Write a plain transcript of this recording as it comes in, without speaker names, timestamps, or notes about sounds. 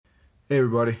Hey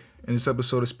everybody, in this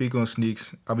episode of Speak on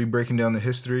Sneaks, I'll be breaking down the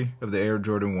history of the Air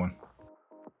Jordan 1.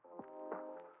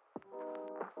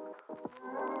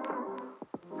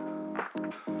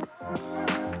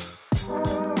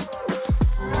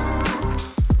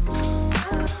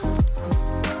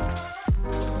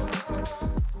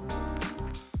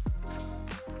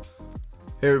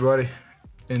 Hey everybody,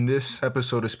 in this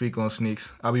episode of Speak on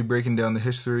Sneaks, I'll be breaking down the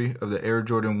history of the Air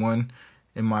Jordan 1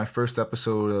 in my first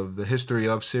episode of the History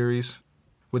of series.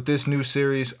 With this new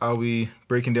series, I'll be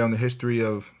breaking down the history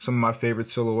of some of my favorite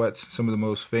silhouettes, some of the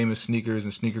most famous sneakers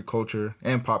in sneaker culture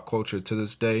and pop culture to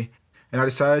this day. And I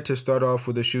decided to start off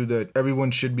with a shoe that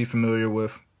everyone should be familiar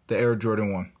with, the Air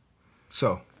Jordan 1.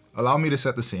 So, allow me to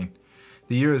set the scene.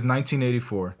 The year is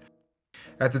 1984.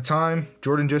 At the time,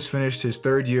 Jordan just finished his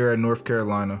third year at North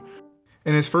Carolina.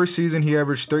 In his first season, he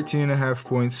averaged 13.5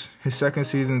 points, his second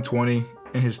season 20,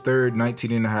 and his third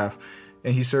 19.5,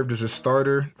 and he served as a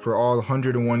starter for all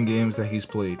 101 games that he's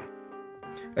played.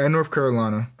 At North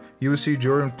Carolina, you would see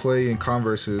Jordan play in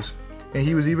Converses, and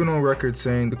he was even on record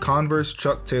saying the Converse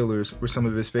Chuck Taylors were some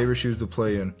of his favorite shoes to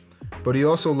play in, but he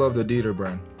also loved the Adidas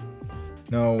brand.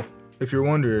 Now, if you're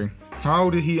wondering, how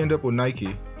did he end up with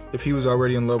Nike if he was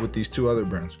already in love with these two other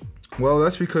brands? Well,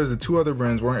 that's because the two other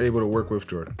brands weren't able to work with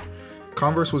Jordan.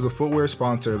 Converse was the footwear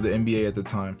sponsor of the NBA at the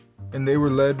time, and they were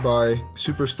led by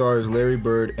superstars Larry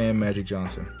Bird and Magic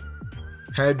Johnson.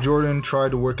 Had Jordan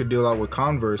tried to work a deal out with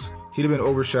Converse, he'd have been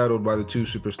overshadowed by the two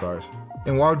superstars.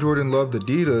 And while Jordan loved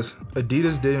Adidas,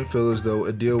 Adidas didn't feel as though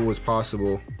a deal was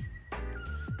possible.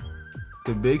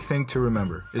 The big thing to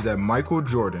remember is that Michael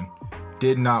Jordan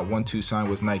did not want to sign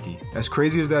with Nike. As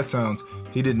crazy as that sounds,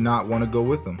 he did not want to go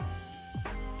with them.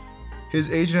 His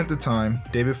agent at the time,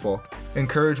 David Falk,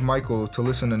 encouraged Michael to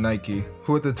listen to Nike,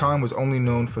 who at the time was only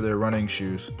known for their running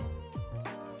shoes.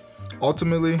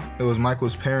 Ultimately, it was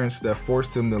Michael's parents that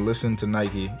forced him to listen to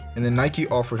Nike, and then Nike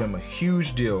offered him a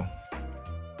huge deal.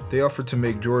 They offered to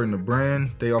make Jordan a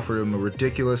brand, they offered him a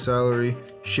ridiculous salary,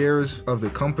 shares of the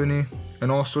company,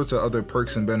 and all sorts of other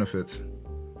perks and benefits.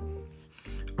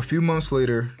 A few months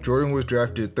later, Jordan was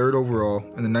drafted 3rd overall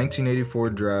in the 1984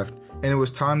 draft, and it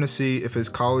was time to see if his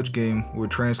college game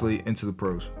would translate into the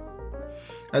pros.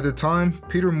 At the time,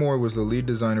 Peter Moore was the lead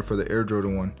designer for the Air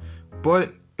Jordan 1, but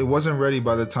it wasn't ready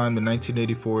by the time the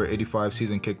 1984-85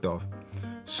 season kicked off.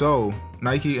 So,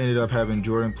 Nike ended up having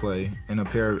Jordan play in a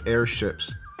pair of Air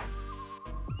Ships.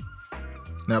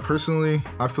 Now, personally,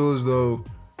 I feel as though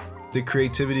the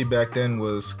creativity back then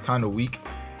was kind of weak.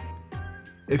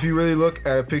 If you really look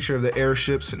at a picture of the Air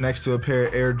Ships next to a pair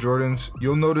of Air Jordans,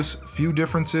 you'll notice few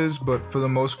differences, but for the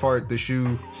most part, the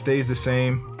shoe stays the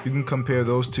same. You can compare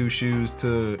those two shoes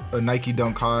to a Nike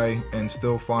Dunk High and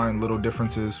still find little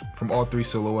differences from all three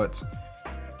silhouettes.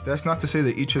 That's not to say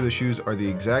that each of the shoes are the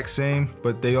exact same,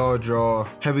 but they all draw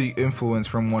heavy influence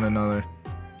from one another.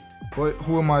 But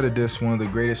who am I to diss one of the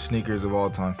greatest sneakers of all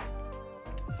time?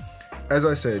 As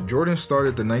I said, Jordan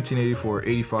started the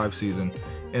 1984-85 season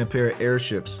in a pair of Air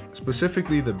Ships,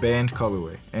 specifically the Band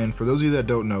colorway. And for those of you that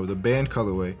don't know, the Band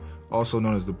colorway, also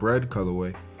known as the Bread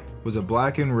colorway, was a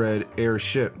black and red Air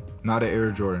Ship, not an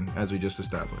Air Jordan, as we just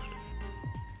established.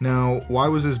 Now, why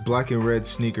was this black and red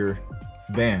sneaker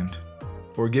banned,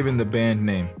 or given the banned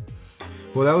name?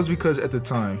 Well, that was because at the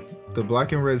time, the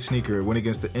black and red sneaker went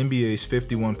against the NBA's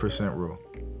 51% rule.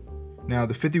 Now,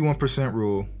 the 51%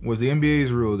 rule was the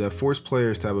NBA's rule that forced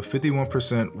players to have a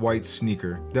 51% white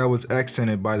sneaker that was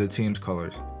accented by the team's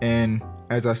colors. And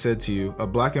as I said to you, a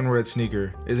black and red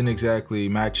sneaker isn't exactly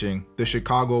matching the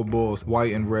Chicago Bulls'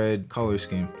 white and red color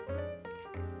scheme.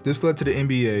 This led to the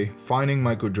NBA fining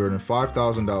Michael Jordan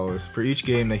 $5,000 for each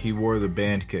game that he wore the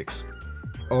band kicks.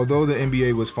 Although the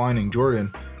NBA was fining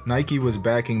Jordan, Nike was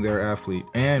backing their athlete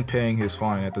and paying his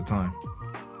fine at the time.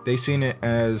 They seen it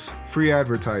as free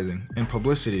advertising and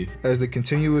publicity, as the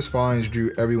continuous fines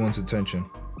drew everyone's attention.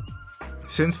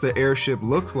 Since the Air Ship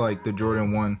looked like the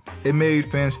Jordan 1, it made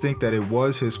fans think that it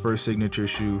was his first signature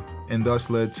shoe, and thus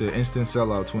led to instant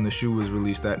sellouts when the shoe was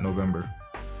released that November.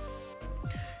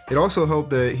 It also helped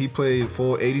that he played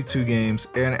full 82 games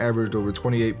and averaged over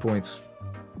 28 points.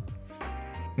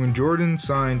 When Jordan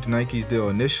signed Nike's deal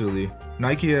initially,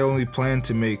 Nike had only planned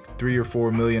to make $3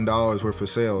 or $4 million worth of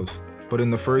sales. But in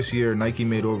the first year, Nike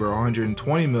made over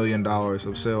 $120 million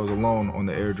of sales alone on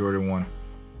the Air Jordan 1.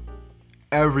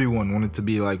 Everyone wanted to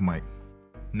be like Mike.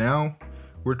 Now,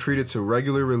 we're treated to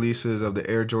regular releases of the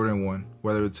Air Jordan 1,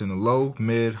 whether it's in the low,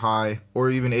 mid, high, or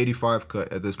even 85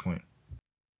 cut at this point.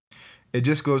 It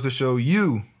just goes to show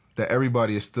you that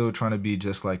everybody is still trying to be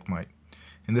just like Mike.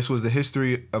 And this was the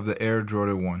history of the Air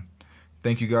Jordan 1.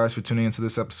 Thank you guys for tuning into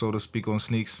this episode of Speak on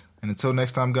Sneaks. And until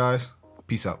next time, guys,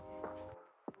 peace out.